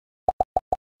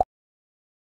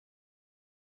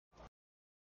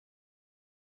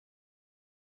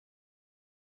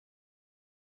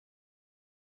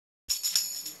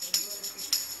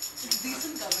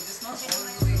Hi,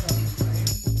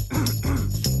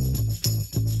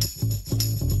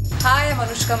 I'm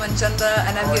Anushka Manchanda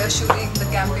and I'm here shooting the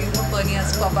campaign for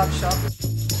Pernia's pop-up shop.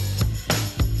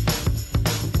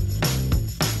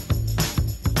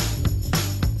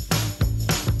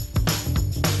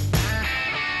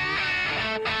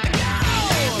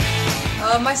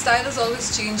 My style is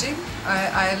always changing.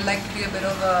 I like to be a bit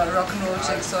of a rock and roll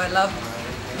chick, so I love,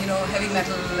 heavy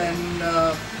metal and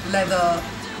leather.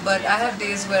 But I have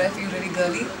days where I feel really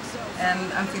girly,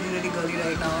 and I'm feeling really girly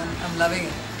right now, and I'm loving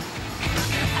it.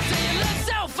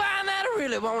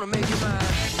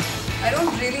 I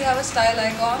don't really have a style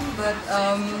icon, but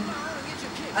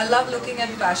I love looking at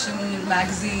fashion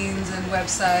magazines and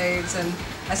websites, and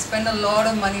I spend a lot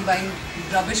of money buying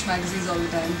rubbish magazines all the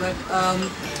time, but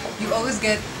you always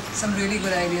get some really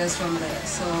good ideas from there.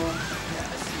 So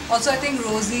yeah. Also, I think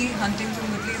Rosie Huntington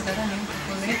Whitley, is that her name?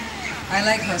 I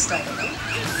like her style.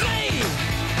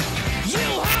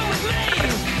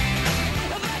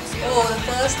 Oh, the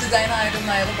first designer item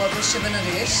I ever bought was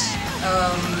Shivanaresh.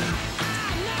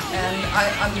 And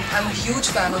I'm a huge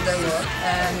fan of their work,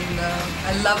 and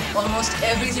I love almost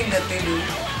everything that they do.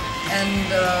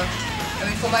 And I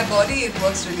mean, for my body, it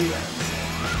works really well.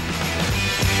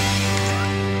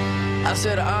 I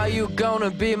said, are you gonna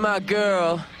be my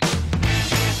girl?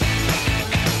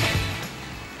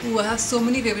 Ooh, I have so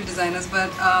many favorite designers, but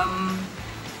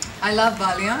I love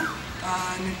Valia,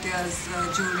 Nitya's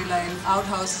jewelry line.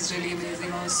 Outhouse is really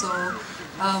amazing also.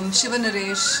 Shiva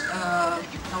Naresh,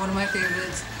 one of my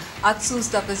favorites. Atsu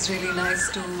stuff is really nice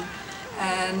too.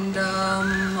 And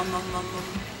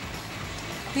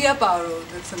Pia Pauro,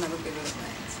 that's another favorite of mine.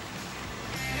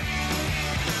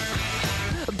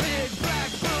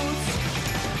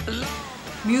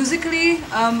 Musically,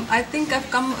 I think I've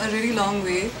come a really long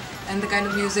way, and the kind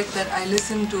of music that I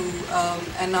listen to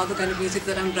and now the kind of music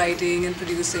that I'm writing and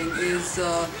producing is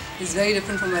very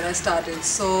different from where I started.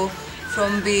 So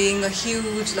from being a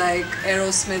huge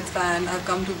Aerosmith fan, I've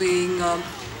come to being a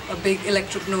big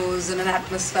Electric Nose and an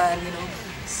Atmos fan,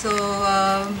 So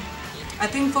I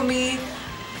think for me,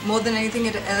 more than anything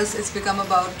else, it's become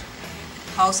about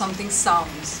how something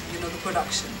sounds, the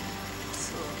production.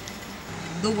 So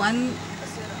the one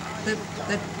that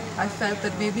I felt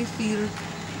that made me feel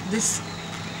this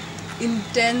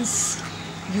intense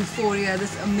euphoria,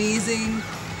 this amazing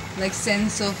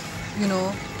sense of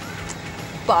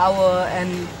power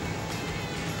and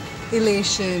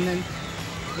elation, and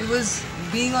it was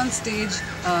being on stage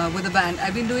with a band.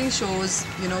 I've been doing shows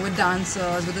with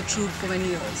dancers, with a troupe for many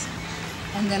years,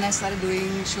 and then I started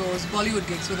doing shows, Bollywood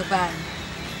gigs with a band,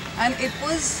 and it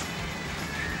was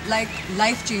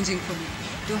life-changing for me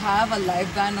to have a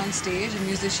live band on stage and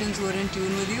musicians who are in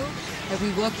tune with you.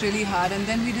 We worked really hard, and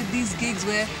then we did these gigs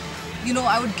where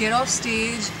I would get off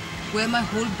stage where my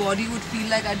whole body would feel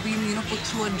like I'd been put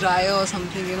through a dryer or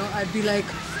something. I'd be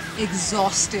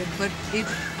exhausted, but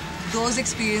those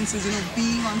experiences,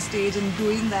 being on stage and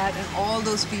doing that, and all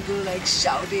those people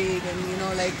shouting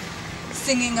and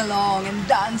singing along and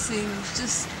dancing,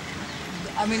 just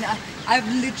I mean I've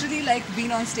literally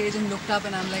been on stage and looked up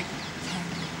and I'm like,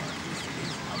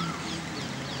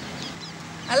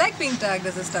 I like being tagged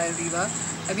as a style diva.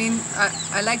 I mean,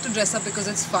 I like to dress up because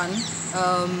it's fun,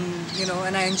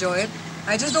 and I enjoy it.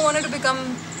 I just don't want it to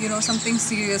become, something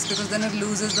serious, because then it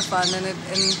loses the fun, and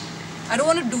I don't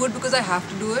want to do it because I have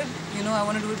to do it. I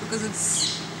want to do it because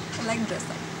I like dress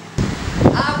up.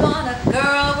 I want a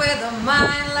girl with a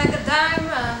mind like a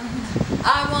diamond.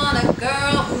 I want a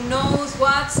girl who knows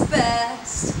what's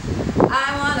best.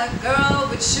 I want a girl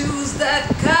with shoes that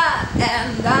cut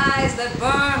and eyes that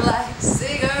burn like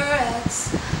cigarettes.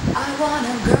 I want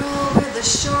a girl with a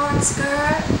short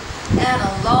skirt and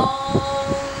a long